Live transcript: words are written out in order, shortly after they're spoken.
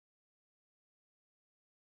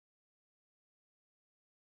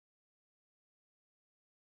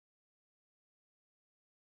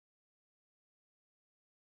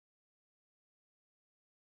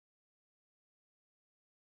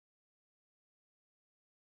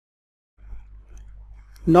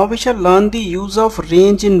Now we shall learn the use of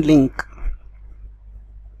range in LINQ.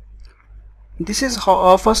 This is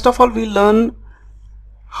how, first of all we learn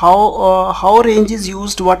how range is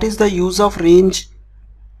used, what is the use of range,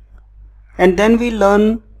 and then we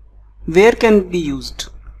learn where can it be used.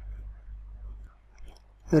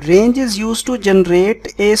 Range is used to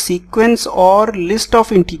generate a sequence or list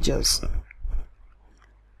of integers.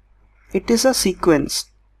 It is a sequence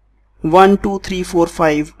 1, 2, 3, 4,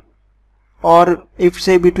 5, or if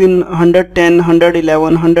say between 110, 111,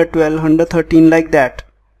 112, 113, like that.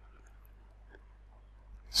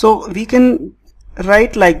 So we can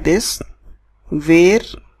write like this, where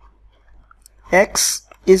x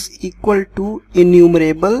is equal to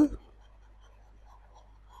enumerable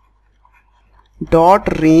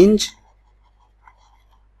dot range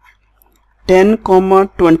 10,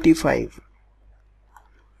 25.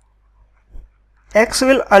 X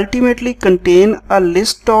will ultimately contain a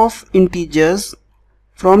list of integers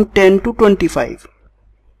from 10 to 25.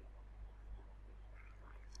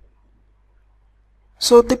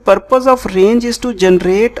 So the purpose of range is to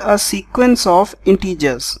generate a sequence of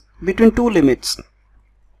integers between two limits.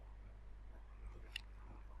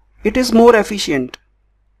 It is more efficient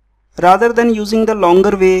rather than using the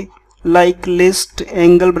longer way like list,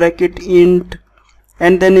 angle bracket, int,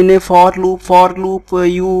 and then in a for loop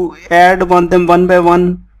you add them one by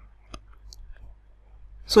one.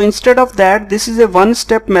 So instead of that, this is a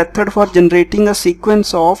one-step method for generating a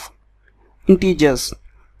sequence of integers.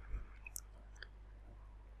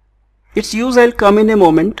 Its use I'll come in a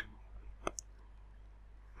moment.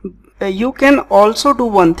 You can also do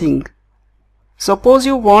one thing. Suppose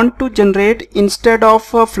you want to generate, instead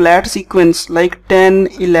of a flat sequence like 10,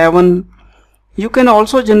 11, you can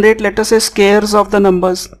also generate, let us say, squares of the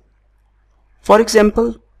numbers. For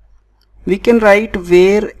example, we can write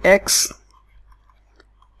where x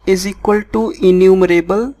is equal to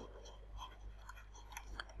enumerable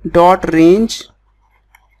dot range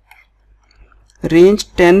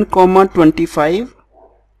 10, 25,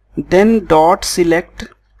 then dot select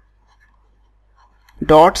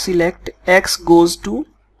x goes to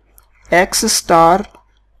x star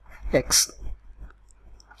x.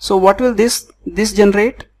 So what will this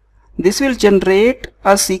generate? This will generate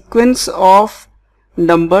a sequence of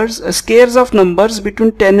numbers, squares of numbers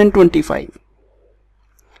between 10 and 25.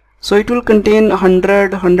 So it will contain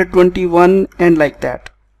 100, 121 and like that.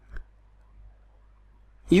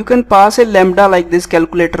 You can pass a lambda like this,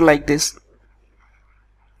 calculator like this.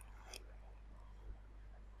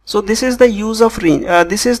 So this is the use of range.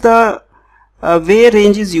 This is the way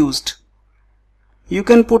range is used. You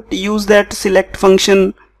can use that select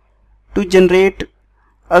function to generate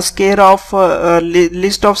a square of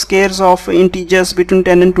list of squares of integers between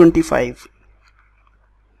 10 and 25.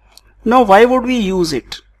 Now why would we use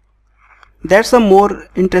it? That's the more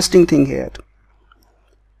interesting thing here.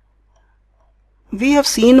 We have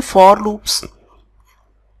seen for loops.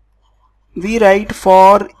 We write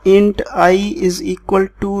for int I is equal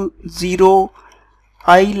to 0,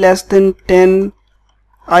 I less than 10,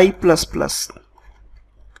 I plus plus.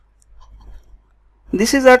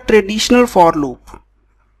 This is a traditional for loop.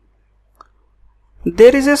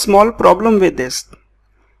 There is a small problem with this.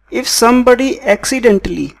 If somebody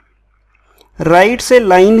accidentally writes a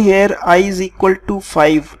line here, I is equal to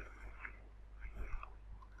 5,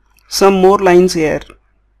 some more lines here,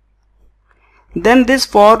 then this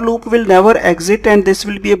for loop will never exit and this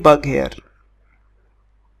will be a bug here.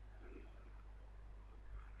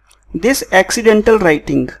 This accidental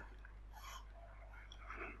writing,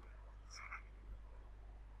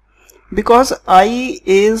 because I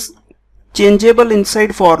is changeable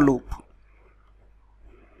inside for loop.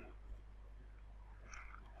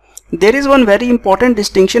 There is one very important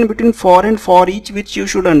distinction between for and for each which you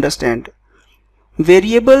should understand.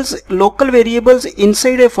 Variables, local variables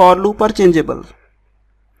inside a for loop are changeable.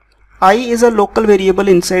 I is a local variable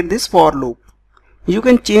inside this for loop. You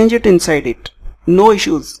can change it inside it. No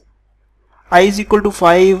issues. I is equal to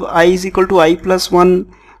 5, I is equal to I plus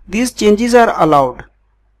 1. These changes are allowed.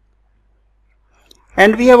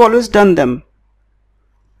 And we have always done them.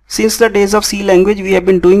 Since the days of C language we have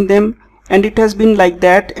been doing them, and it has been like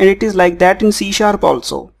that, and it is like that in C#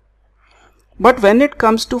 also. But when it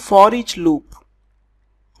comes to for each loop,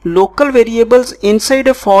 local variables inside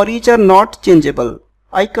a for each are not changeable.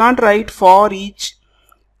 I can't write for each,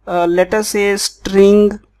 let us say,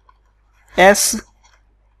 string s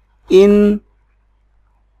in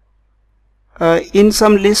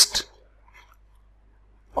some list,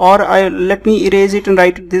 or let me erase it and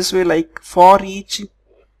write it this way, like for each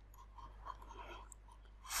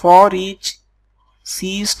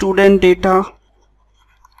C student data